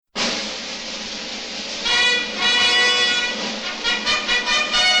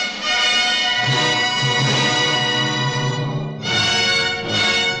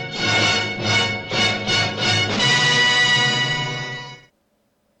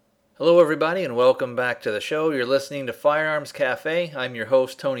Hello, everybody, and welcome back to the show. You're listening to Firearms Cafe. I'm your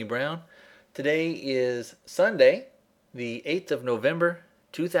host, Tony Brown. Today is Sunday, the 8th of November,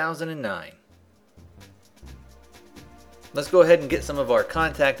 2009. Let's go ahead and get some of our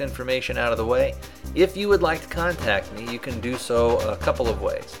contact information out of the way. If you would like to contact me, you can do so a couple of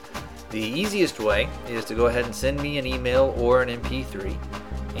ways. The easiest way is to go ahead and send me an email or an MP3.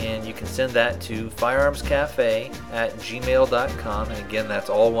 And you can send that to firearmscafe@gmail.com. And again, that's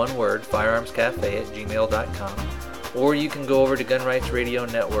all one word, firearmscafe@gmail.com. Or you can go over to Gun Rights Radio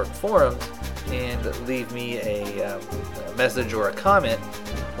Network forums and leave me a message or a comment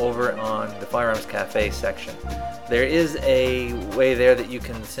over on the Firearms Cafe section. There is a way there that you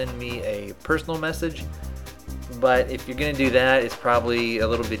can send me a personal message, but if you're going to do that, it's probably a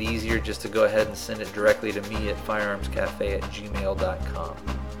little bit easier just to go ahead and send it directly to me at firearmscafe@gmail.com.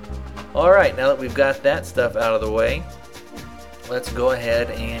 Alright, now that we've got that stuff out of the way, let's go ahead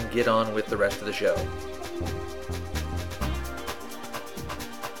and get on with the rest of the show.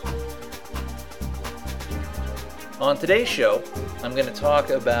 On today's show, I'm going to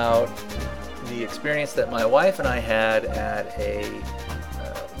talk about the experience that my wife and I had at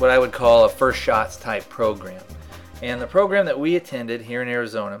what I would call a First Shots type program. And the program that we attended here in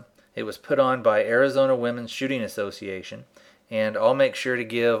Arizona, it was put on by Arizona Women's Shooting Association. And I'll make sure to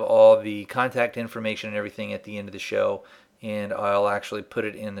give all the contact information and everything at the end of the show, and I'll actually put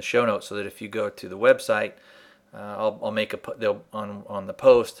it in the show notes so that if you go to the website, I'll make on the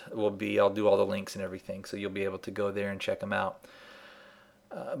post I'll do all the links and everything, so you'll be able to go there and check them out.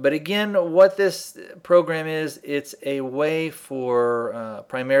 But again, what this program is, it's a way for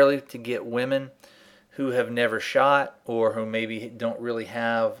primarily to get women who have never shot, or who maybe don't really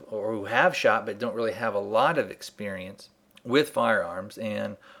have, or who have shot but don't really have a lot of experience with firearms,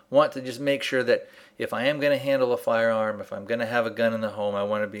 and want to just make sure that if I am going to handle a firearm, if I'm going to have a gun in the home, I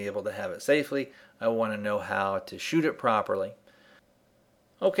want to be able to have it safely. I want to know how to shoot it properly.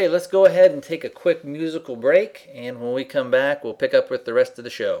 Okay, let's go ahead and take a quick musical break, and when we come back, we'll pick up with the rest of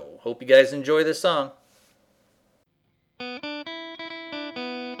the show. Hope you guys enjoy this song.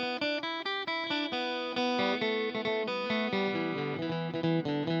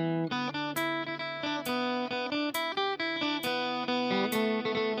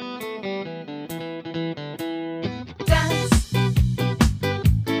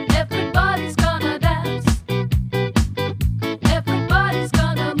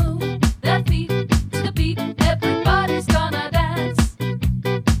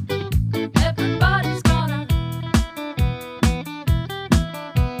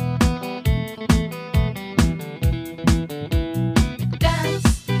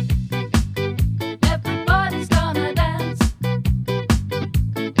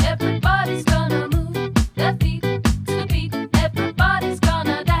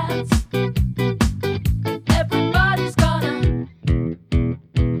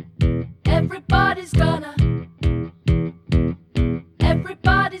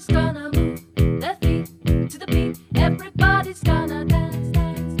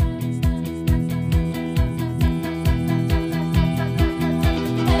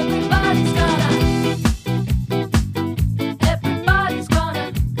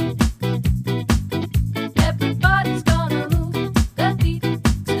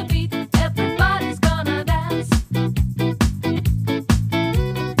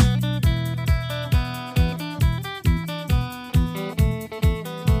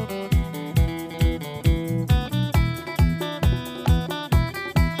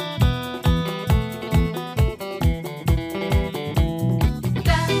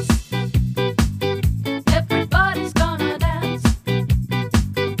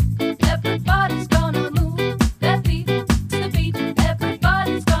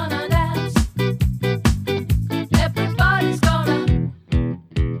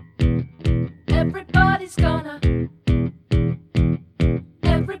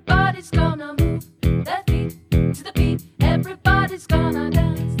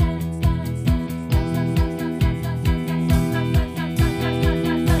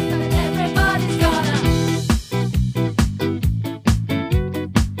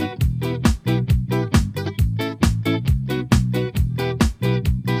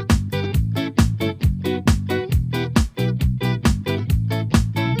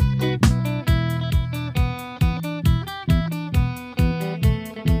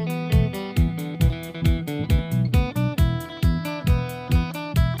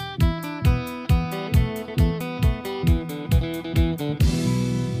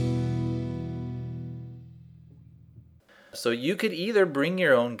 So you could either bring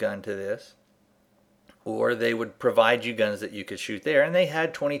your own gun to this, or they would provide you guns that you could shoot there. And they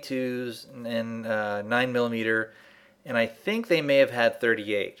had 22s and 9 millimeter, and I think they may have had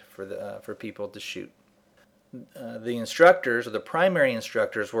 38 for people to shoot. The instructors, or the primary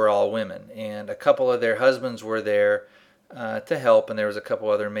instructors, were all women, and a couple of their husbands were there to help, and there was a couple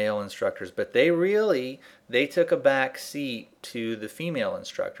other male instructors. But they took a back seat to the female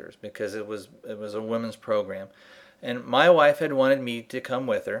instructors because it was a women's program, and my wife had wanted me to come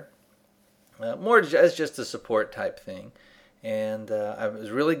with her, more as just a support type thing, and I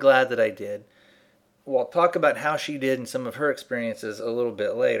was really glad that I did. We'll talk about how she did and some of her experiences a little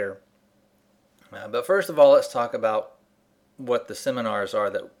bit later. But first of all, let's talk about what the seminars are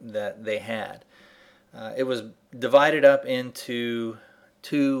that they had. It was divided up into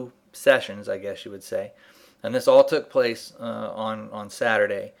 2 sessions, I guess you would say. And this all took place on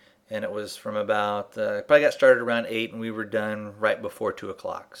Saturday. And it was from about, probably got started around 8 and we were done right before 2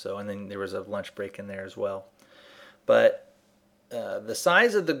 o'clock. So, and then there was a lunch break in there as well. But the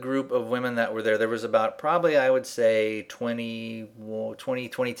size of the group of women that were there was about probably, I would say,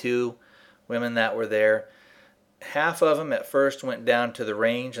 22 women that were there. Half of them at first went down to the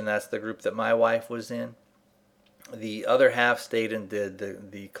range, and that's the group that my wife was in. The other half stayed and did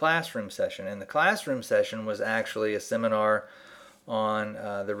the classroom session, and the classroom session was actually a seminar on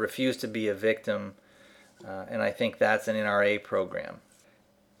the Refuse to Be a Victim, and I think that's an NRA program.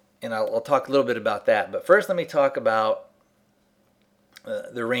 And I'll talk a little bit about that, but first let me talk about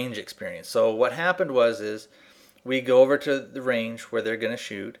the range experience. So what happened is we go over to the range where they're going to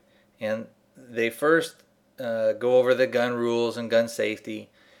shoot, and they first go over the gun rules and gun safety,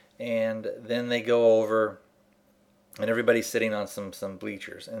 and then they go over, and everybody's sitting on some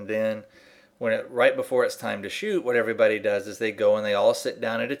bleachers. And then right before it's time to shoot, what everybody does is they go and they all sit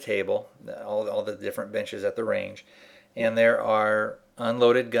down at a table, all the different benches at the range, and there are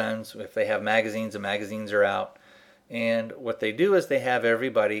unloaded guns. If they have magazines, the magazines are out. And what they do is they have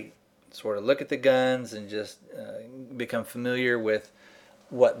everybody sort of look at the guns and just become familiar with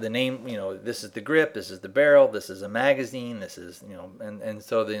what the name, this is the grip, this is the barrel, this is a magazine, this is, and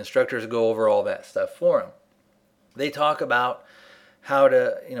so the instructors go over all that stuff for them. They talk about how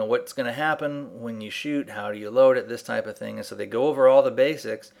to, what's going to happen when you shoot, how do you load it, this type of thing. And so they go over all the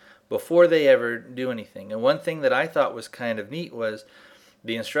basics before they ever do anything. And one thing that I thought was kind of neat was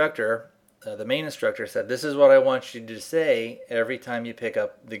the instructor, the main instructor said, this is what I want you to say every time you pick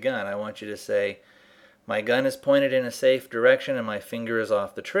up the gun. I want you to say, my gun is pointed in a safe direction and my finger is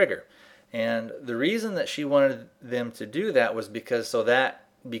off the trigger. And the reason that she wanted them to do that was because so that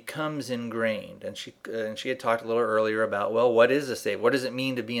becomes ingrained. And she had talked a little earlier about, well, what is a safe? What does it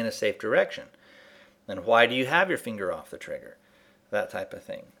mean to be in a safe direction? And why do you have your finger off the trigger? That type of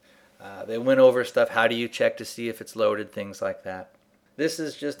thing. They went over stuff. How do you check to see if it's loaded? Things like that. This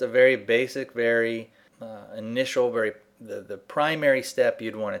is just a very basic, very initial, the primary step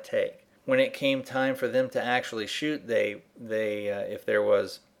you'd want to take. When it came time for them to actually shoot, they if it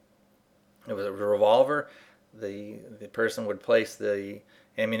was a revolver, the person would place the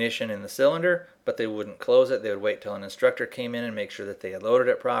ammunition in the cylinder, but they wouldn't close it. They would wait till an instructor came in and make sure that they had loaded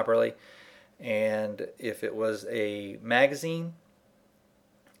it properly. And if it was a magazine,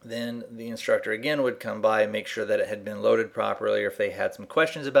 then the instructor again would come by and make sure that it had been loaded properly, or if they had some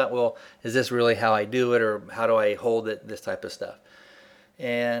questions about, well, is this really how I do it, or how do I hold it, this type of stuff.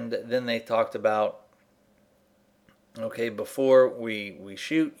 And then they talked about, okay, before we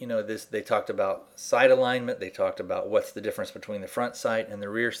shoot, they talked about sight alignment. They talked about what's the difference between the front sight and the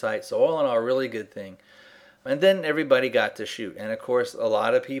rear sight. So all in all, a really good thing. And then everybody got to shoot. And of course, a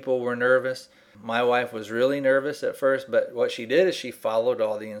lot of people were nervous. My wife was really nervous at first, but what she did is she followed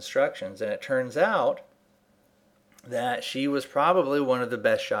all the instructions. And it turns out that she was probably one of the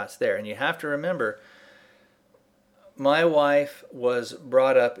best shots there. And you have to remember, my wife was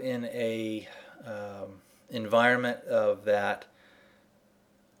brought up in a environment of that,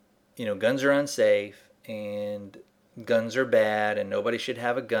 guns are unsafe and guns are bad and nobody should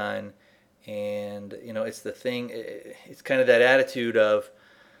have a gun. And, it's the thing, it's kind of that attitude of,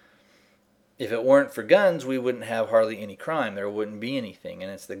 if it weren't for guns, we wouldn't have hardly any crime. There wouldn't be anything.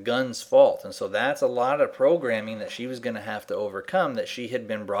 And it's the gun's fault. And so that's a lot of programming that she was going to have to overcome that she had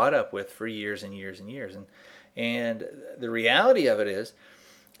been brought up with for years and years and years. And the reality of it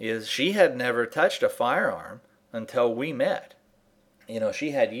is she had never touched a firearm until we met.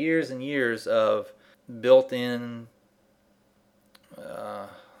 She had years and years of built-in, I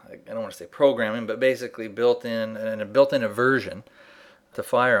don't want to say programming, but basically built-in aversion to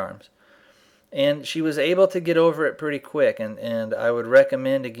firearms. And she was able to get over it pretty quick. And I would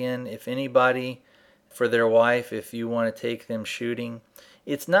recommend, again, if anybody, for their wife, if you want to take them shooting,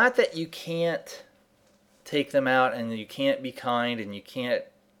 it's not that you can't take them out and you can't be kind and you can't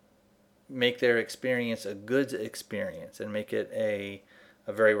make their experience a good experience and make it a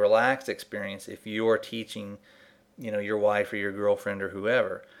very relaxed experience if you're teaching, your wife or your girlfriend or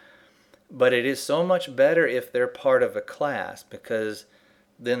whoever. But it is so much better if they're part of a class, because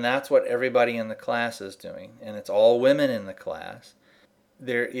then that's what everybody in the class is doing, and it's all women in the class.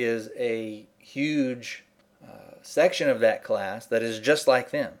 There is a huge section of that class that is just like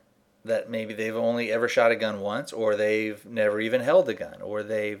them, that maybe they've only ever shot a gun once, or they've never even held a gun, or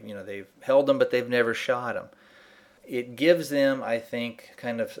they've held them but they've never shot them. It gives them, I think,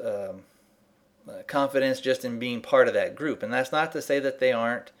 kind of confidence just in being part of that group. And that's not to say that they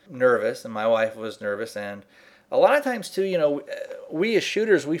aren't nervous, and my wife was nervous. And a lot of times too, we as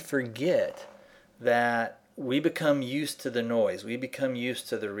shooters, we forget that we become used to the noise. We become used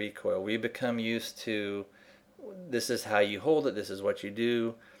to the recoil. We become used to, this is how you hold it, this is what you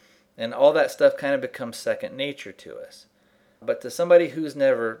do. And all that stuff kind of becomes second nature to us. But to somebody who's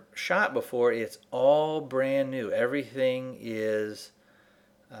never shot before, it's all brand new. Everything is,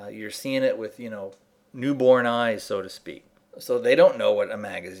 you're seeing it with, newborn eyes, so to speak. So they don't know what a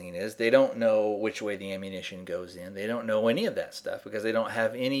magazine is. They don't know which way the ammunition goes in. They don't know any of that stuff because they don't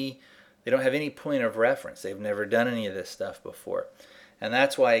have any point of reference. They've never done any of this stuff before. And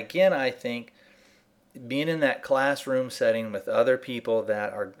that's why, again, I think being in that classroom setting with other people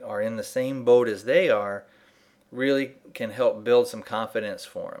that are in the same boat as they are really can help build some confidence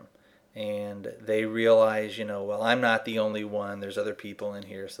for them. And they realize, well, I'm not the only one. There's other people in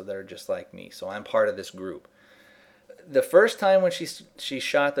here, so they're just like me. So I'm part of this group. The first time when she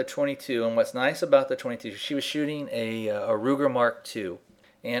shot the .22, and what's nice about the .22, she was shooting a Ruger Mark II.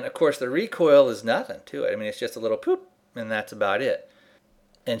 And, of course, the recoil is nothing to it. I mean, it's just a little poop, and that's about it.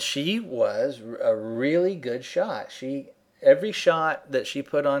 And she was a really good shot. Every shot that she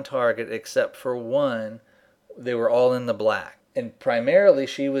put on target, except for one, they were all in the black. And primarily,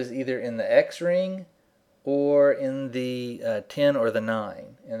 she was either in the X ring or in the 10 or the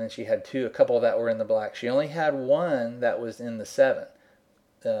 9. And then she had a couple that were in the black. She only had one that was in the 7.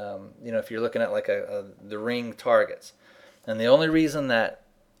 If you're looking at like the ring targets. And the only reason that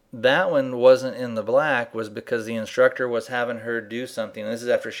one wasn't in the black was because the instructor was having her do something. And this is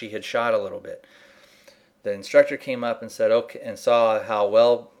after she had shot a little bit. The instructor came up and said, okay, and saw how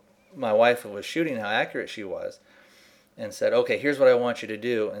well my wife was shooting, how accurate she was, and said, okay, here's what I want you to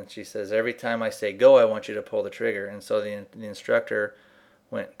do. And she says, every time I say go, I want you to pull the trigger. And so the instructor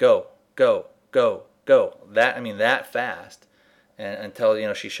went, go, go, go, go. That fast, and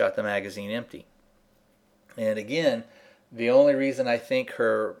until, she shot the magazine empty. And again, the only reason I think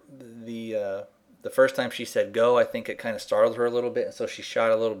the first time she said go, I think it kind of startled her a little bit, and so she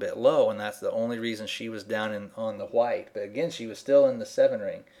shot a little bit low, and that's the only reason she was down on the white. But again, she was still in the 7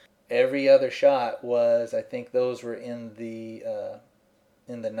 ring. Every other shot was, I think those were in the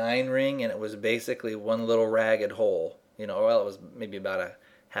 9 ring, and it was basically one little ragged hole. It was maybe about a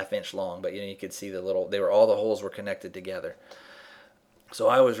half-inch long, but you could see all the holes were connected together. So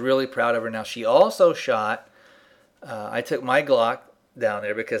I was really proud of her. Now she also shot. I took my Glock down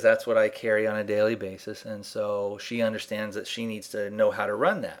there because that's what I carry on a daily basis, and so she understands that she needs to know how to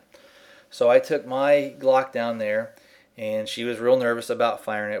run that. So I took my Glock down there, and she was real nervous about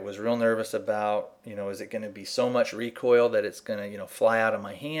firing it. Was real nervous about, is it going to be so much recoil that it's going to, fly out of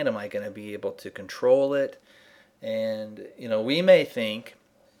my hand? Am I going to be able to control it? And, we may think,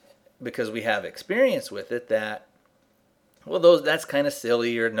 because we have experience with it, that, well, that's kind of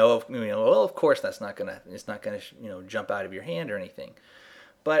silly, or no, well, of course it's not gonna jump out of your hand or anything.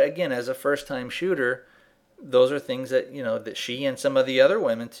 But again, as a first-time shooter, those are things that that she and some of the other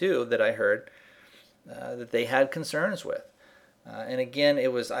women too that I heard that they had concerns with. And again,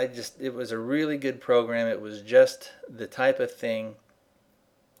 it was a really good program. It was just the type of thing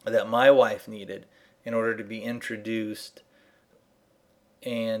that my wife needed in order to be introduced.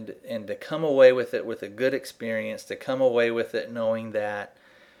 And to come away with it with a good experience, to come away with it knowing that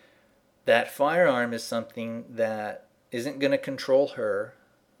that firearm is something that isn't going to control her,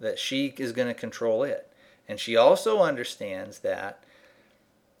 that she is going to control it. And she also understands that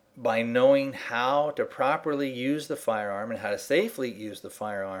by knowing how to properly use the firearm and how to safely use the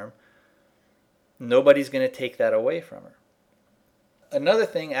firearm, nobody's going to take that away from her. Another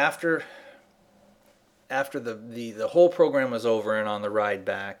thing, after the whole program was over and on the ride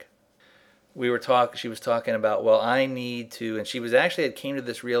back, she was talking about, well, I need to, and she was actually came to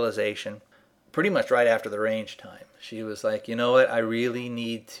this realization pretty much right after the range time. She was like, you know what, I really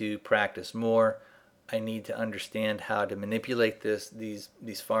need to practice more. I need to understand how to manipulate these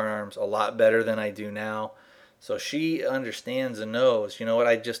firearms a lot better than I do now. So she understands and knows, you know what,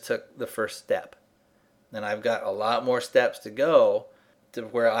 I just took the first step. And I've got a lot more steps to go to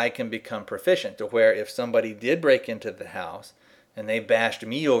where I can become proficient, to where if somebody did break into the house and they bashed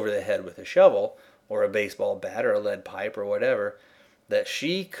me over the head with a shovel or a baseball bat or a lead pipe or whatever, that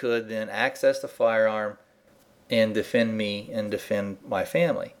she could then access the firearm and defend me and defend my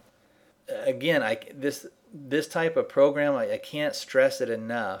family. Again, this type of program, I can't stress it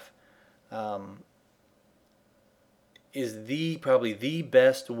enough, is probably the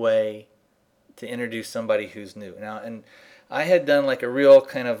best way to introduce somebody who's new. Now, and I had done like a real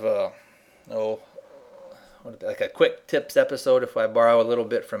kind of like a quick tips episode, if I borrow a little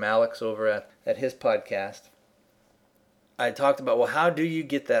bit from Alex over at his podcast. I talked about, well, how do you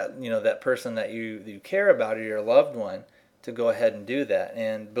get that, that person that you care about or your loved one to go ahead and do that?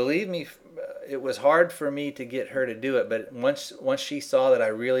 And believe me, it was hard for me to get her to do it, but once she saw that I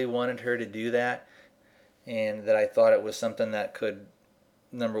really wanted her to do that, and that I thought it was something that could,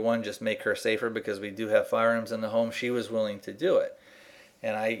 number one, just make her safer, because we do have firearms in the home, she was willing to do it.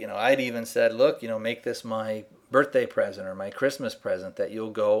 And I'd even said, look, make this my birthday present or my Christmas present, that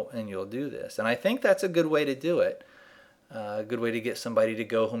you'll go and you'll do this. And I think that's a good way to do it. A good way to get somebody to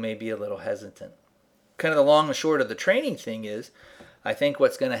go who may be a little hesitant. Kind of the long and short of the training thing is, I think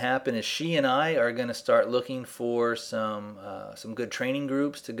what's going to happen is she and I are going to start looking for some good training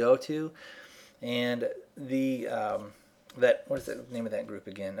groups to go to, and what is the name of that group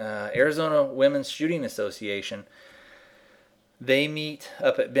again? Arizona Women's Shooting Association. They meet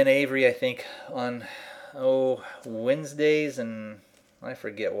up at Ben Avery, I think, on Wednesdays, and I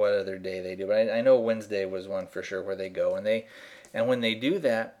forget what other day they do, but I know Wednesday was one for sure where they go, and when they do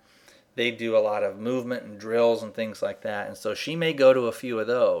that, they do a lot of movement and drills and things like that, and so she may go to a few of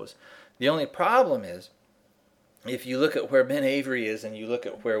those. The only problem is, if you look at where Ben Avery is and you look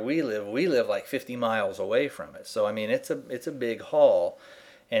at where we live like 50 miles away from it. So I mean, it's a big haul,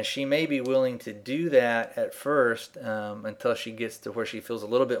 and she may be willing to do that at first until she gets to where she feels a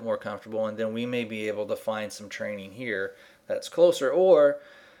little bit more comfortable, and then we may be able to find some training here that's closer, or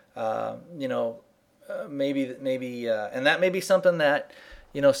maybe and that may be something that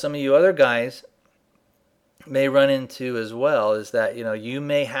some of you other guys may run into as well, is that you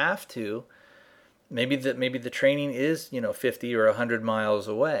may have to, maybe the training is 50 or 100 miles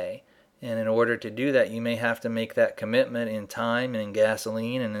away, and in order to do that you may have to make that commitment in time and in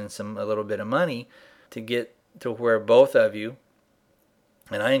gasoline and in a little bit of money to get to where both of you,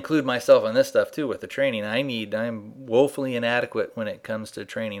 and I include myself in this stuff too with the training, I'm woefully inadequate when it comes to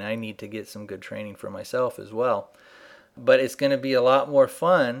training. I need to get some good training for myself as well. But it's going to be a lot more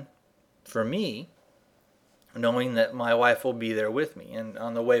fun for me knowing that my wife will be there with me. And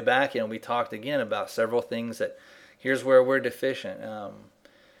on the way back, we talked again about several things that here's where we're deficient.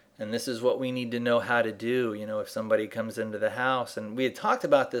 And this is what we need to know how to do, if somebody comes into the house. And we had talked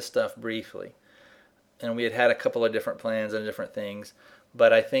about this stuff briefly. And we had a couple of different plans and different things.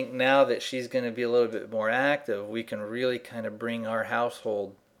 But I think now that she's going to be a little bit more active, we can really kind of bring our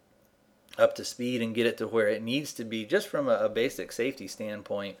household up to speed and get it to where it needs to be, just from a basic safety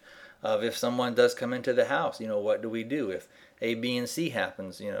standpoint of, if someone does come into the house, what do we do? If A, B, and C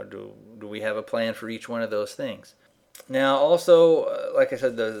happens, do we have a plan for each one of those things? Now, also, like I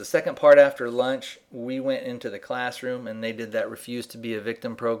said, the second part after lunch, we went into the classroom and they did that Refuse to Be a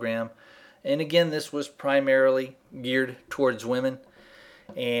Victim program. And again, this was primarily geared towards women,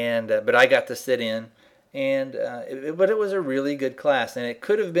 and but I got to sit in, and but it was a really good class, and it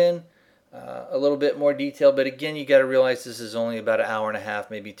could have been a little bit more detailed, but again, you got to realize this is only about an hour and a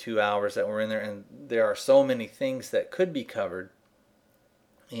half, maybe 2 hours that we're in there, and there are so many things that could be covered.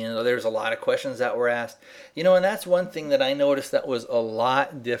 There's a lot of questions that were asked, and that's one thing that I noticed that was a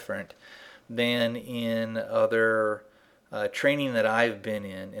lot different than in other training that I've been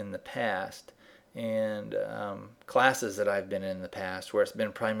in the past, and classes that I've been in the past, where it's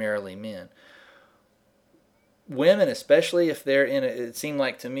been primarily men. Women, especially if they're it seemed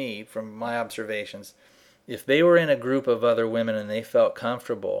like to me, from my observations, if they were in a group of other women and they felt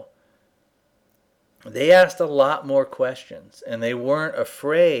comfortable, they asked a lot more questions, and they weren't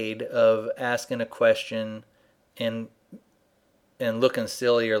afraid of asking a question and looking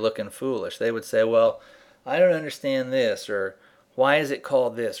silly or looking foolish. They would say, well, I don't understand this, or why is it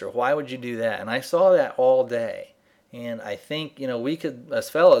called this, or why would you do that? And I saw that all day. And I think, we could, as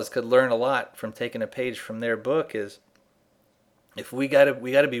fellas, could learn a lot from taking a page from their book. Is if we got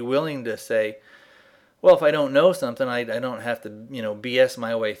to be willing to say, well, if I don't know something, I don't have to, BS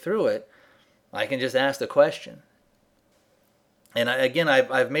my way through it. I can just ask the question. And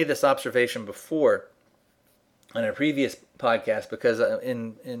I've made this observation before on a previous podcast, because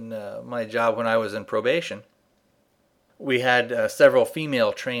in my job when I was in probation, we had several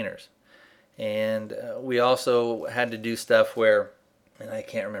female trainers. And we also had to do stuff where, and I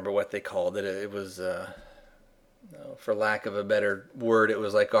can't remember what they called it. It was, for lack of a better word, it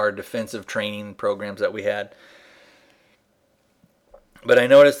was like our defensive training programs that we had. But I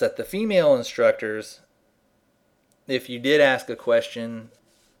noticed that the female instructors, if you did ask a question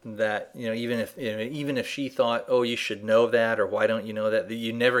that, even if she thought, oh, you should know that, or why don't you know that,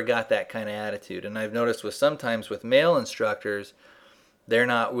 you never got that kind of attitude. And I've noticed sometimes with male instructors, they're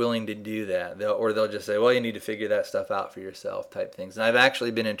not willing to do that. They'll just say, well, you need to figure that stuff out for yourself, type things. And I've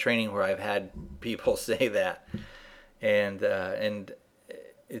actually been in training where I've had people say that, and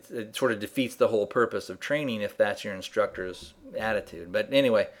it sort of defeats the whole purpose of training if that's your instructor's attitude. But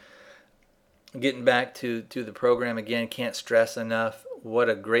anyway, getting back to the program again, can't stress enough what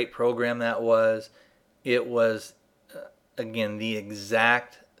a great program that was. It was, again, the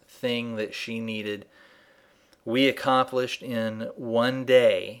exact thing that she needed. We accomplished in one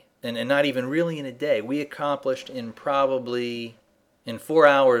day, and not even really in a day, we accomplished in probably in 4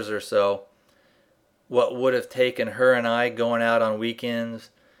 hours or so what would have taken her and I going out on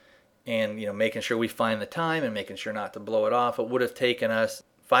weekends and making sure we find the time and making sure not to blow it off. It would have taken us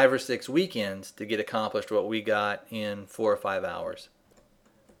 5 or 6 weekends to get accomplished what we got in 4 or 5 hours.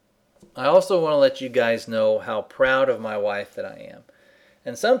 I also want to let you guys know how proud of my wife that I am.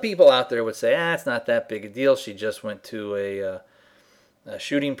 And some people out there would say, it's not that big a deal. She just went to a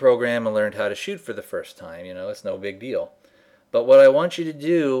shooting program and learned how to shoot for the first time. It's no big deal. But what I want you to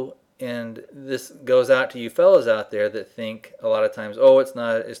do, and this goes out to you fellas out there that think a lot of times, it's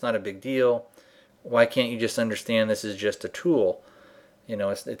not a big deal. Why can't you just understand this is just a tool?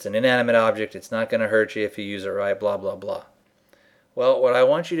 It's an inanimate object. It's not going to hurt you if you use it right, blah, blah, blah. Well, what I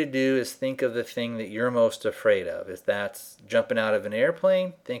want you to do is think of the thing that you're most afraid of. If that's jumping out of an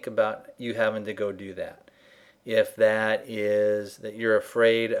airplane, think about you having to go do that. If that is that you're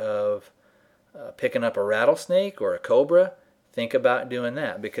afraid of picking up a rattlesnake or a cobra, think about doing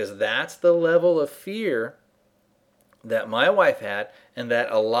that, because that's the level of fear that my wife had and that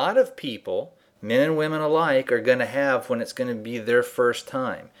a lot of people, men and women alike, are going to have when it's going to be their first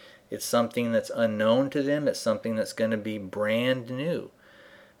time. It's something that's unknown to them. It's something that's going to be brand new.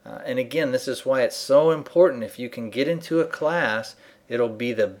 And again, this is why it's so important. If you can get into a class, it'll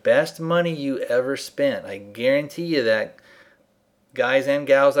be the best money you ever spent. I guarantee you that, guys and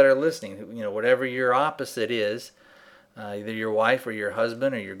gals that are listening, whatever your opposite is, either your wife or your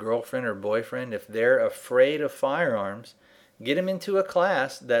husband or your girlfriend or boyfriend, if they're afraid of firearms, get them into a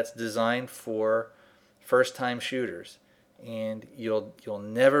class that's designed for first-time shooters. And you'll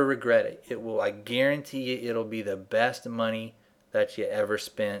never regret it. I guarantee you it'll be the best money that you ever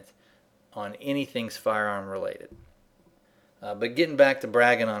spent on anything firearm related. But getting back to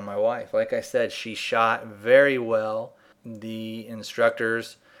bragging on my wife, like I said, she shot very well. The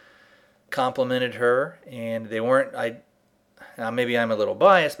instructors complimented her, and they weren't, maybe I'm a little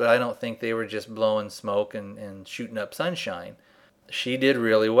biased, but I don't think they were just blowing smoke and shooting up sunshine. She did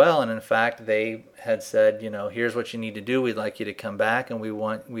really well, and in fact, they had said, here's what you need to do. We'd like you to come back, and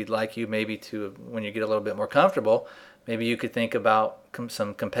we'd like you maybe to, when you get a little bit more comfortable, maybe you could think about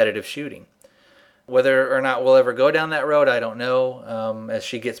some competitive shooting. Whether or not we'll ever go down that road, I don't know. As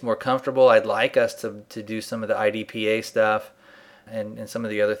she gets more comfortable, I'd like us to do some of the IDPA stuff and some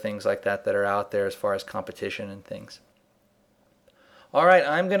of the other things like that are out there as far as competition and things. All right,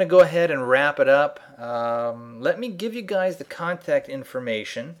 I'm going to go ahead and wrap it up. Let me give you guys the contact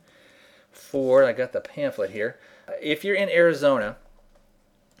information I got the pamphlet here. If you're in Arizona,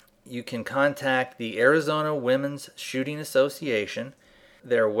 you can contact the Arizona Women's Shooting Association.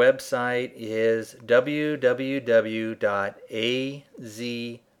 Their website is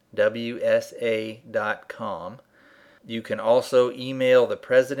www.azwsa.com. You can also email the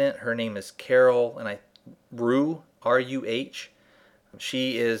president. Her name is Carol Ruh, R-U-H.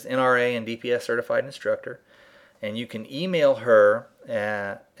 She is NRA and DPS certified instructor, and you can email her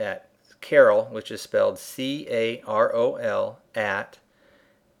at Carol, which is spelled C-A-R-O-L, at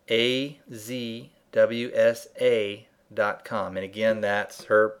azwsa.com. And again, that's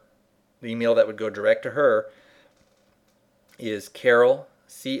her email that would go direct to her is Carol,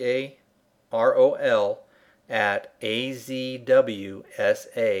 C-A-R-O-L, at azwsa.com.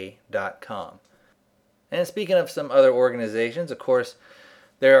 And speaking of some other organizations, of course,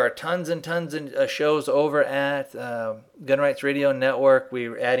 there are tons and tons of shows over at Gun Rights Radio Network.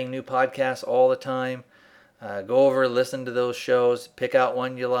 We're adding new podcasts all the time. Go over, listen to those shows, pick out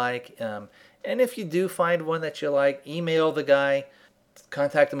one you like. And if you do find one that you like, email the guy,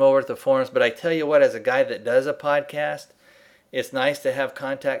 contact him over at the forums. But I tell you what, as a guy that does a podcast, it's nice to have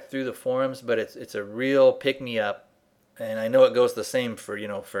contact through the forums, but it's a real pick-me-up And I know it goes the same for,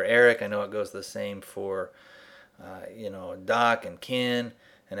 for Eric. I know it goes the same for, Doc and Ken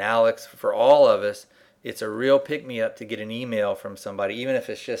and Alex. For all of us, it's a real pick-me-up to get an email from somebody, even if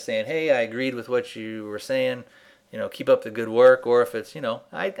it's just saying, hey, I agreed with what you were saying, keep up the good work. Or if it's,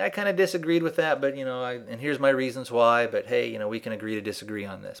 I kind of disagreed with that, but, and here's my reasons why, but hey, we can agree to disagree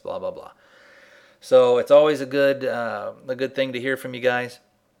on this, blah, blah, blah. So it's always a good thing to hear from you guys.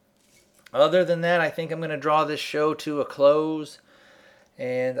 Other than that, I think I'm going to draw this show to a close,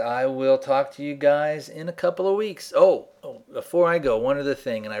 and I will talk to you guys in a couple of weeks. Oh, before I go, one other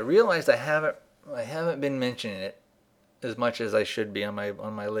thing, and I realized I haven't been mentioning it as much as I should be on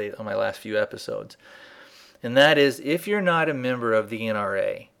my last few episodes. And that is, if you're not a member of the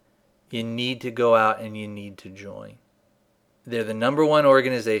NRA, you need to go out and you need to join. They're the number one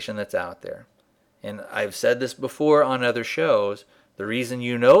organization that's out there. And I've said this before on other shows. The reason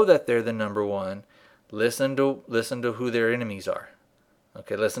you know that they're the number one, listen to who their enemies are.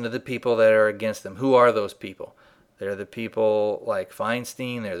 Okay, listen to the people that are against them. Who are those people? They're the people like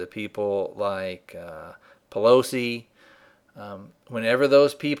Feinstein. They're the people like Pelosi. Whenever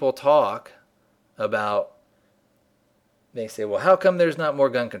those people talk about, they say, well, how come there's not more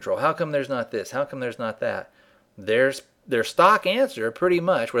gun control? How come there's not this? How come there's not that? Their stock answer, pretty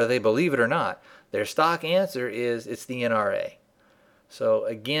much, whether they believe it or not, their stock answer is it's the NRA. So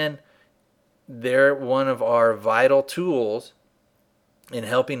again, they're one of our vital tools in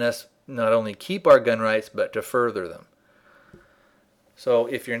helping us not only keep our gun rights, but to further them. So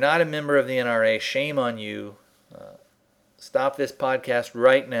if you're not a member of the NRA, shame on you. Stop this podcast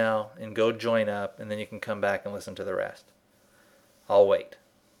right now and go join up, and then you can come back and listen to the rest. I'll wait.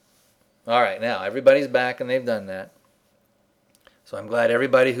 All right, now everybody's back and they've done that. So I'm glad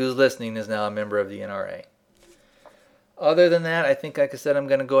everybody who's listening is now a member of the NRA. Other than that, I think, like I said, I'm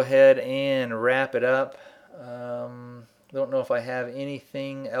going to go ahead and wrap it up. Don't know if I have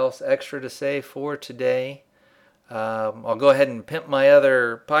anything else extra to say for today. I'll go ahead and pimp my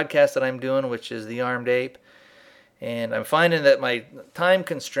other podcast that I'm doing, which is The Armed Ape. And I'm finding that my time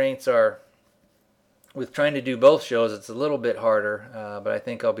constraints are, with trying to do both shows, it's a little bit harder, but I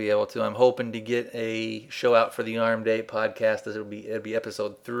think I'll be able to. I'm hoping to get a show out for the Armed Ape podcast. It'll be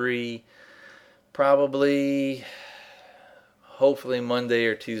episode 3, probably, hopefully Monday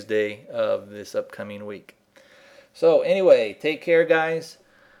or Tuesday of this upcoming week. So anyway, take care, guys.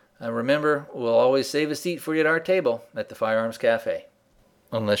 Remember, we'll always save a seat for you at our table at the Firearms Cafe.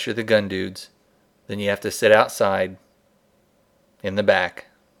 Unless you're the gun dudes, then you have to sit outside in the back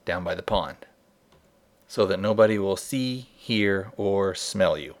down by the pond, so that nobody will see, hear, or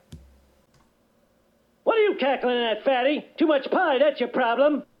smell you. What are you cackling at, fatty? Too much pie, that's your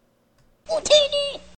problem.